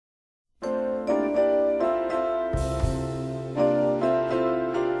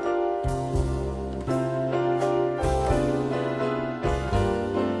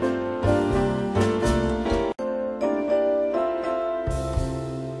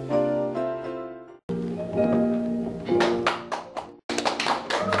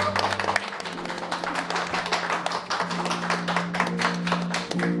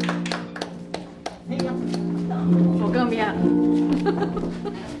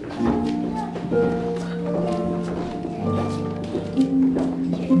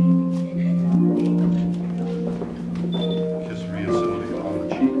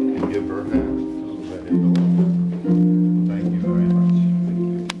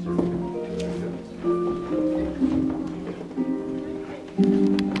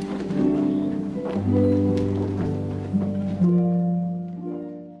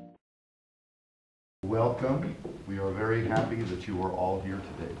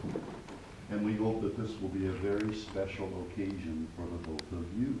And we hope that this will be a very special occasion for the both of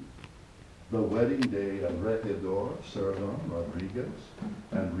you. The wedding day of Regidor Serdon Rodriguez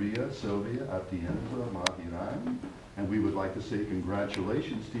and Ria Sylvia Atienza Mahiran. And we would like to say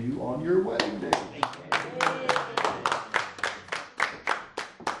congratulations to you on your wedding day.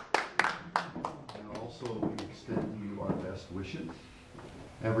 And also we extend to you our best wishes.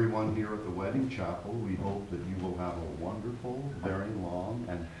 Everyone here at the wedding chapel, we hope that you will have a wonderful, very long,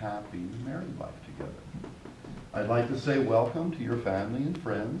 and happy married life together. I'd like to say welcome to your family and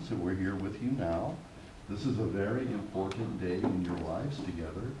friends who are here with you now. This is a very important day in your lives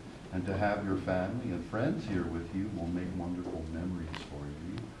together, and to have your family and friends here with you will make wonderful memories for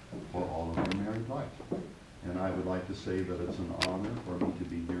you for all of your married life. And I would like to say that it's an honor for me to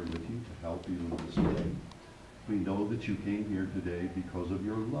be here with you to help you in this way. We know that you came here today because of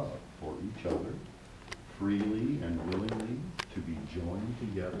your love for each other, freely and willingly to be joined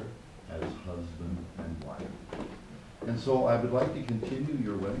together as husband and wife. And so I would like to continue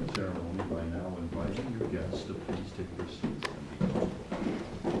your wedding ceremony by now inviting your guests to please take their seats and be comfortable.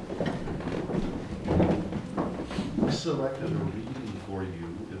 We selected a reading for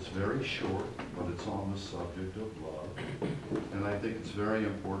you. It's very short, but it's on the subject of love. And I think it's very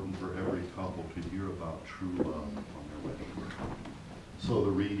important for every couple to hear about true love on their wedding day. So the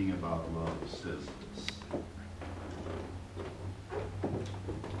reading about love says this.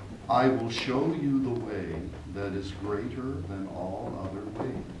 I will show you the way that is greater than all other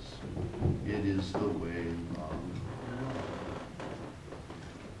ways. It is the way of love.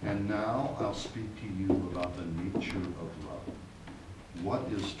 And now I'll speak to you about the nature of love. What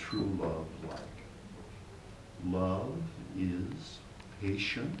is true love like? Love is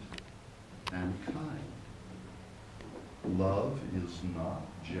patient and kind. Love is not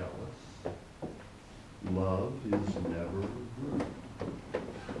jealous. Love is never rude.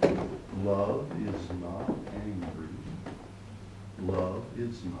 Love is not angry. Love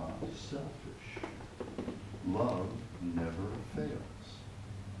is not selfish. Love never fails.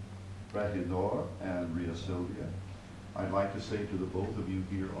 Regidor and Ria Sylvia, I'd like to say to the both of you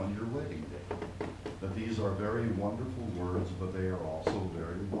here on your wedding day that these are very wonderful words, but they are also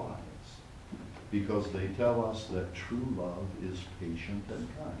very wise, because they tell us that true love is patient and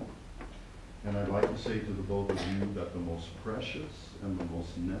kind. And I'd like to say to the both of you that the most precious and the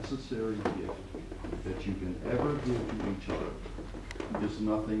most necessary gift that you can ever give to each other is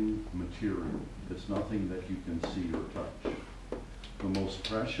nothing material. It's nothing that you can see or touch. The most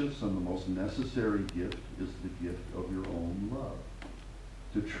precious and the most necessary gift is the gift of your own love.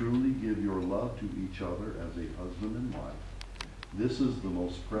 To truly give your love to each other as a husband and wife. This is the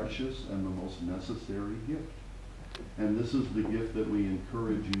most precious and the most necessary gift. And this is the gift that we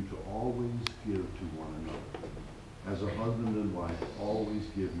encourage you to always give to one another. As a husband and wife, always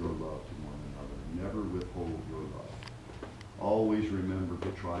give your love to one another. Never withhold your love. Always remember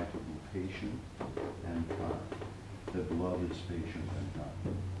to try to be patient and kind. That love is patient and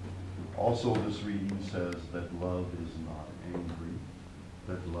kind. Also, this reading says that love is not angry.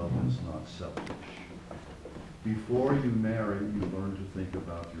 That love is not selfish. Before you marry, you learn to think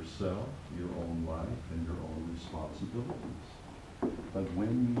about yourself, your own life, and your own responsibilities. But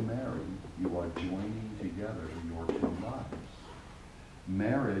when you marry, you are joining together your two lives.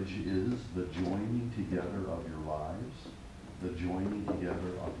 Marriage is the joining together of your lives, the joining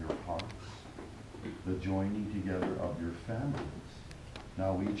together of your hearts, the joining together of your families.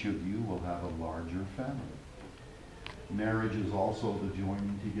 Now each of you will have a larger family. Marriage is also the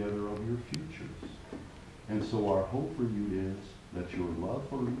joining together of your futures. And so our hope for you is that your love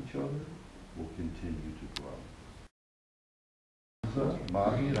for each other will continue to grow.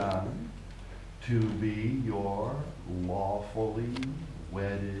 Mahiran, to be your lawfully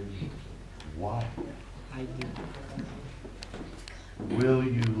wedded wife. I do. Will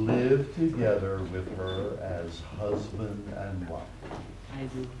you live together with her as husband and wife? I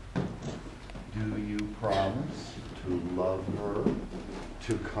do. Do you promise to love her,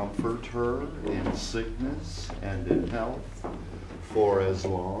 to comfort her in sickness and in health, for as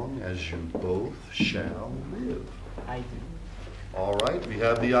long as you both shall live? I do. All right, we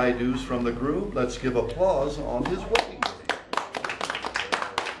have the I do's from the group. Let's give applause on his wedding day.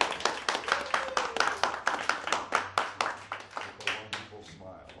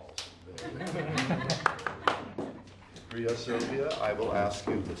 Ria Sylvia, I will ask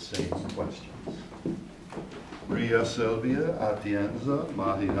you the same questions. Ria Sylvia Atienza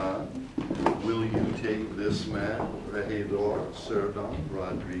Mahiran, will you take this man, Regidor Serdon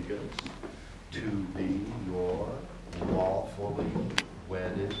Rodriguez, to be your lawfully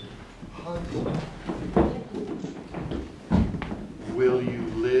wedded husband? Will you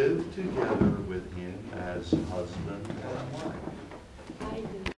live together with him as husband and wife? I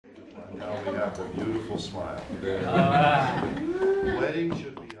do. Now we have a beautiful smile. Wedding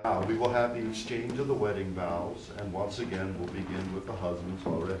should be. We will have the exchange of the wedding vows, and once again we'll begin with the husbands.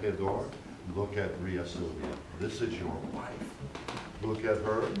 Alrededor, look at Ria Sylvia. This is your wife. Look at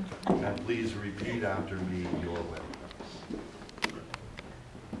her, and please repeat after me your wedding vows.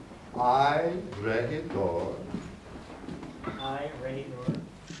 I, Regidor,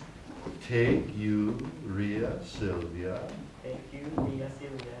 take you, Ria Sylvia,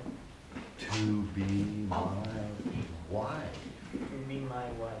 to be my wife,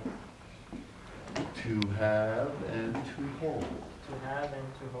 to have and to hold,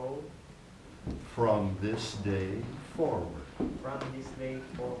 from this day forward,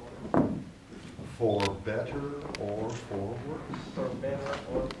 for better or for worse,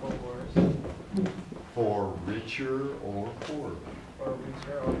 for richer or poorer,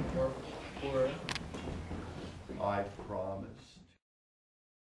 I promise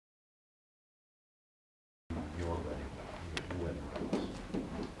your wedding vows.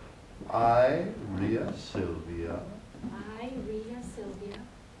 I, Ria Sylvia,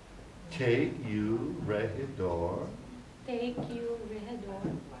 take you, Regidor,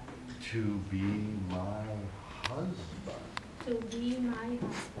 to be my husband,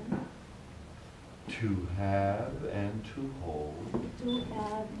 to have and to hold,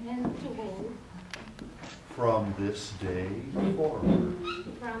 from this day forward,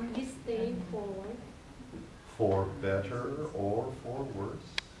 for better or for worse,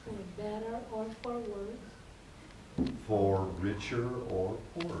 for richer or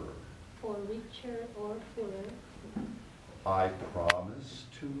poorer, I promise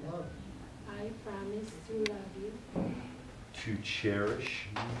to love you, to cherish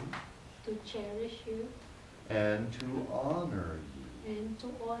you, and to honor you,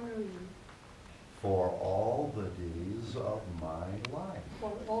 for all the days of my life.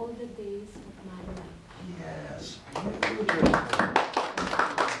 Yes, beautiful.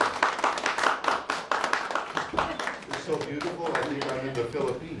 It's so beautiful, I think I'm in the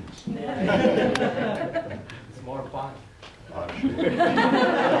Philippines. It's more fun.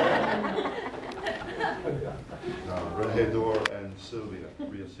 Regidor and Sylvia,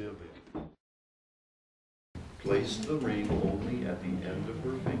 Ria Sylvia. Place the ring only at the end of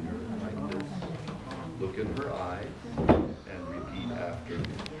her finger, like this. Look in her eyes and repeat after me.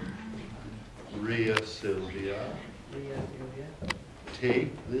 Ria Sylvia,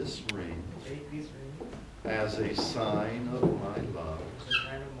 take this ring as a sign of my love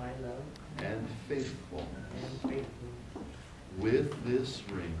and faithfulness. With this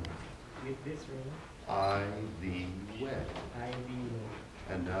ring, I thee wed.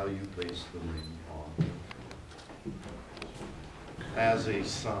 And now you place the ring on. As a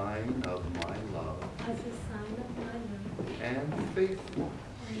sign of my love and faithfulness.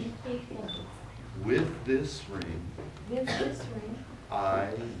 With this ring, I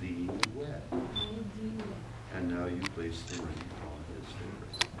thee wed. And now you place the ring on his finger.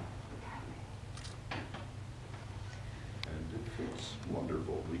 And it fits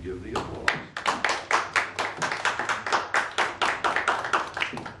wonderful. We give the applause.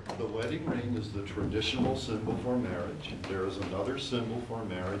 The wedding ring is the traditional symbol for marriage. There is another symbol for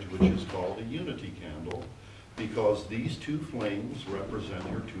marriage which is called a unity candle, because these two flames represent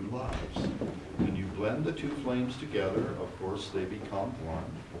your two lives. When you blend the two flames together, of course, they become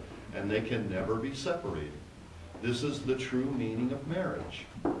one, and they can never be separated. This is the true meaning of marriage,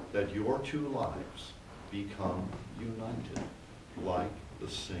 that your two lives become united, like the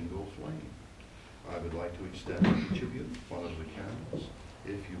single flame. I would like to extend to each of you one of the candles,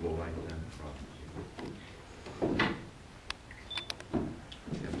 if you will light them from you.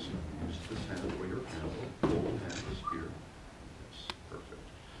 Yes, use this hand for your candle. Hold hand is here. Yes, perfect.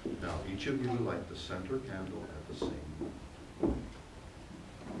 Now, each of you light the center candle at the same moment.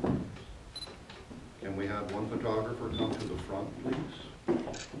 Can we have one photographer come to the front, please?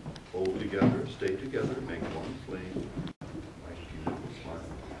 Hold together, stay together, make one flame. Nice, beautiful smile.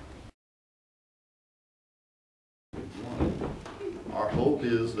 Our hope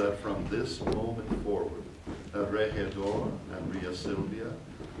is that from this moment forward, Regidor and Ria Sylvia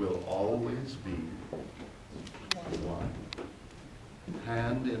will always be one.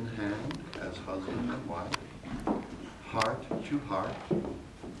 Hand in hand as husband and wife, heart to heart,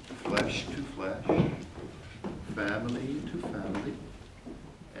 flesh to flesh, family to family,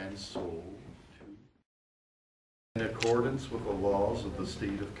 and soul to. In accordance with the laws of the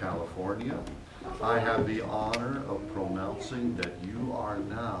state of California, I have the honor of pronouncing that you are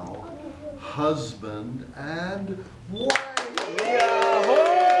now husband and wife.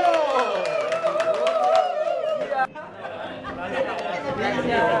 Yahoo!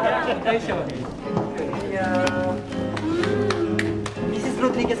 Congratulations. Mrs.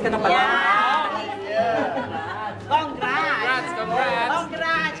 Rodriguez ka na pala. Congrats, congrats.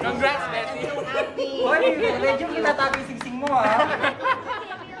 Congrats! Congrats, Bessie. Hoy, medyo kinatabi yung singsing mo ha.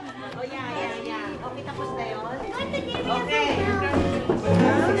 Oh, yeah. Okay, tapos na yun? Okay.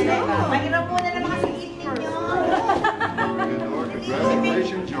 Mahirap muna naman kasi evening nyo. Theodore,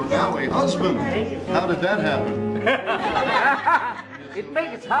 congratulations, you're now a husband. How did that happen? It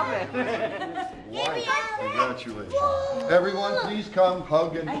makes it happen. Congratulations. Everyone, please come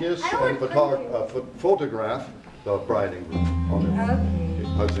hug and kiss and photograph the bride and groom on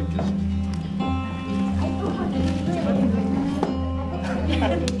their hugs and kisses.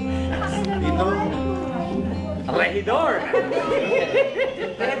 Dito. Regidor.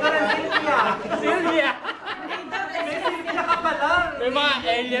 Sylvia. Sylvia ka pala. May mga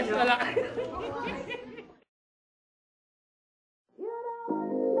alias pala.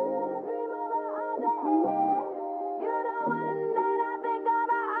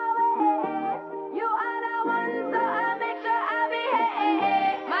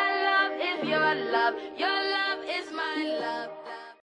 Your love is my love.